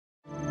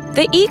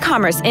The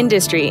e-commerce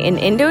industry in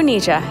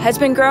Indonesia has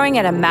been growing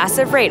at a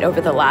massive rate over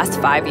the last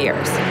 5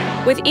 years,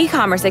 with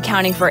e-commerce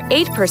accounting for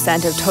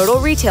 8% of total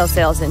retail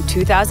sales in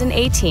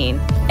 2018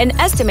 and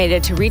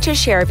estimated to reach a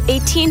share of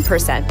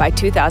 18% by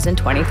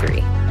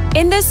 2023.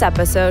 In this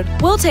episode,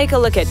 we'll take a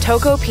look at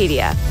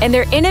Tokopedia and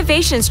their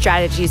innovation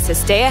strategies to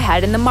stay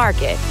ahead in the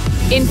market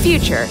in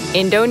future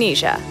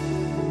Indonesia.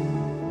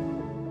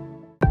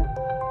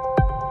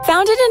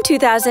 Founded in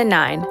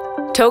 2009,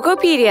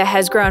 Tokopedia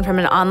has grown from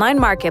an online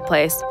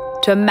marketplace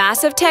to a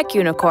massive tech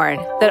unicorn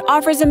that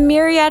offers a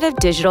myriad of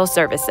digital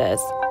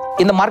services.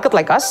 In a market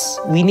like us,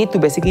 we need to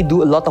basically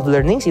do a lot of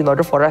learnings in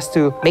order for us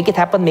to make it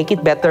happen, make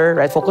it better,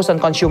 right? Focus on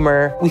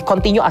consumer. We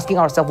continue asking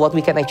ourselves what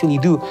we can actually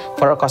do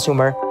for our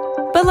consumer.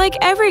 But like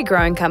every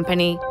growing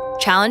company,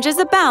 challenges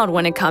abound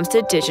when it comes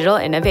to digital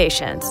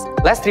innovations.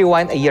 Let's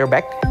rewind a year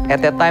back.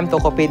 At that time,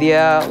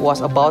 Tokopedia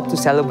was about to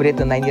celebrate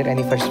the 9-year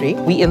anniversary.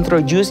 We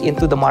introduced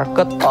into the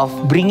market of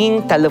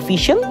bringing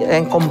television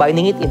and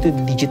combining it into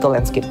the digital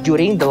landscape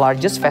during the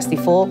largest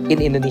festival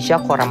in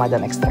Indonesia called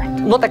Ramadan Extra.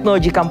 No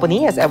technology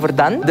company has ever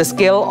done the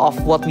scale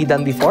of what we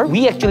done before.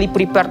 We actually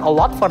prepared a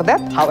lot for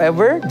that.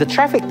 However, the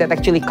traffic that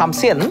actually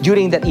comes in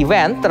during that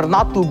event turned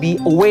out to be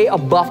way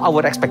above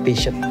our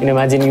expectation.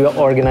 Imagine you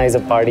organize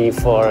a party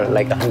for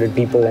like 100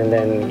 people and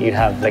then you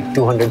have like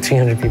 200,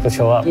 300 people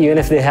show up. Even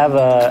if they have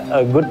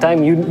a good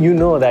time, you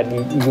know that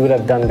you would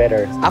have done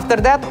better. After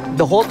that,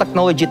 the whole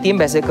technology team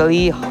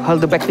basically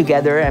held back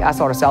together and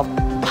asked ourselves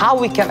how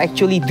we can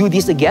actually do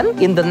this again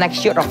in the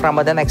next year of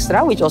Ramadan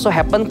Extra, which also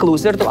happened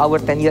closer to our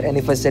 10-year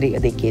anniversary a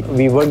decade.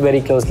 We worked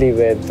very closely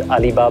with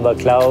Alibaba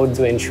Cloud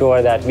to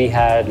ensure that we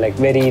had like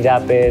very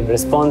rapid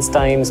response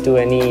times to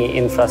any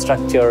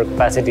infrastructure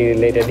capacity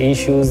related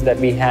issues that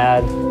we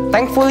had.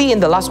 Thankfully, in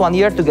the last 1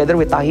 year, together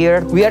with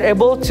Tahir, we are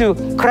able to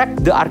crack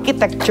the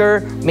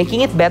architecture,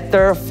 making it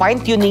better,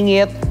 fine-tuning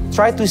it,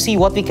 try to see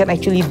what we can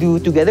actually do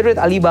together with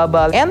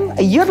Alibaba. And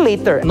a year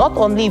later, not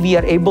only we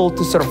are able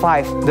to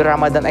survive the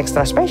Ramadan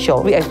Extra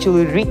Special, we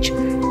actually reach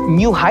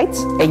new heights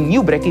and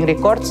new breaking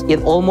records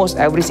in almost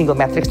every single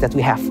metrics that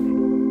we have.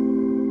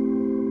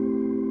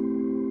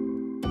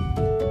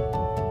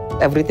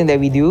 Everything that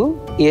we do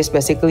is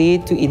basically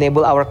to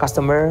enable our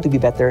customer to be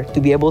better,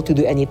 to be able to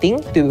do anything,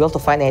 to be able to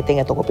find anything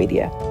at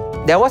Tokopedia.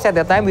 There was at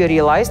that time we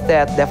realized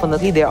that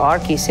definitely there are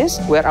cases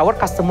where our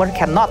customer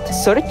cannot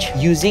search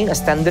using a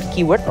standard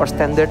keyword or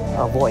standard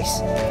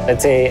voice.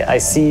 Let's say I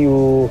see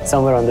you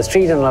somewhere on the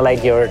street and I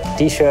like your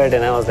t-shirt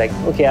and I was like,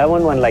 okay, I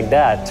want one like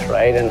that,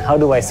 right? And how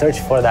do I search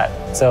for that?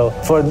 So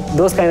for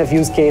those kind of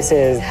use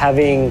cases,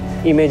 having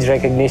image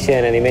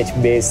recognition and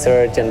image-based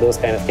search and those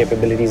kind of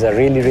capabilities are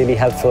really, really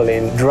helpful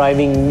in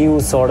driving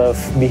new sort of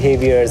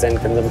behaviors and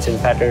consumption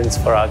patterns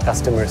for our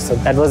customers. So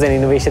that was an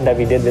innovation that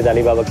we did with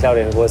Alibaba Cloud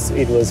and it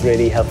was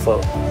really helpful.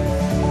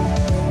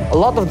 A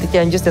lot of the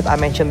challenges that I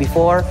mentioned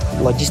before,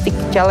 logistic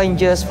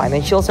challenges,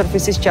 financial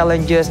services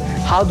challenges,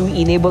 how do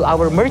we enable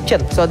our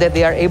merchant so that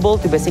they are able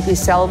to basically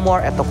sell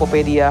more at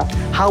Tokopedia,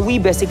 how we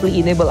basically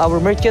enable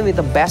our merchant with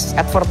the best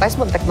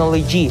advertisement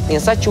technology in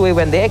such a way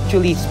when they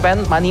actually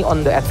spend money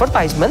on the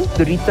advertisement,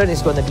 the return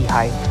is going to be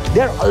high.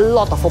 There are a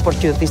lot of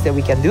opportunities that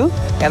we can do,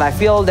 and I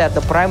feel that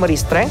the primary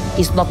strength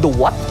is not the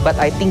what, but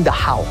I think the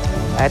how.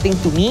 I think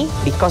to me,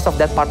 because of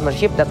that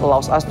partnership, that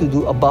allows us to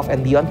do above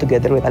and beyond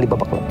together with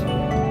Alibaba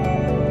Cloud.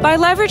 By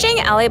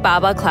leveraging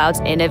Alibaba Cloud's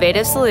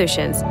innovative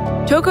solutions,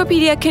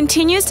 Tokopedia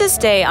continues to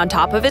stay on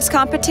top of its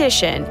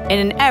competition in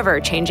an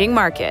ever-changing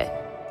market.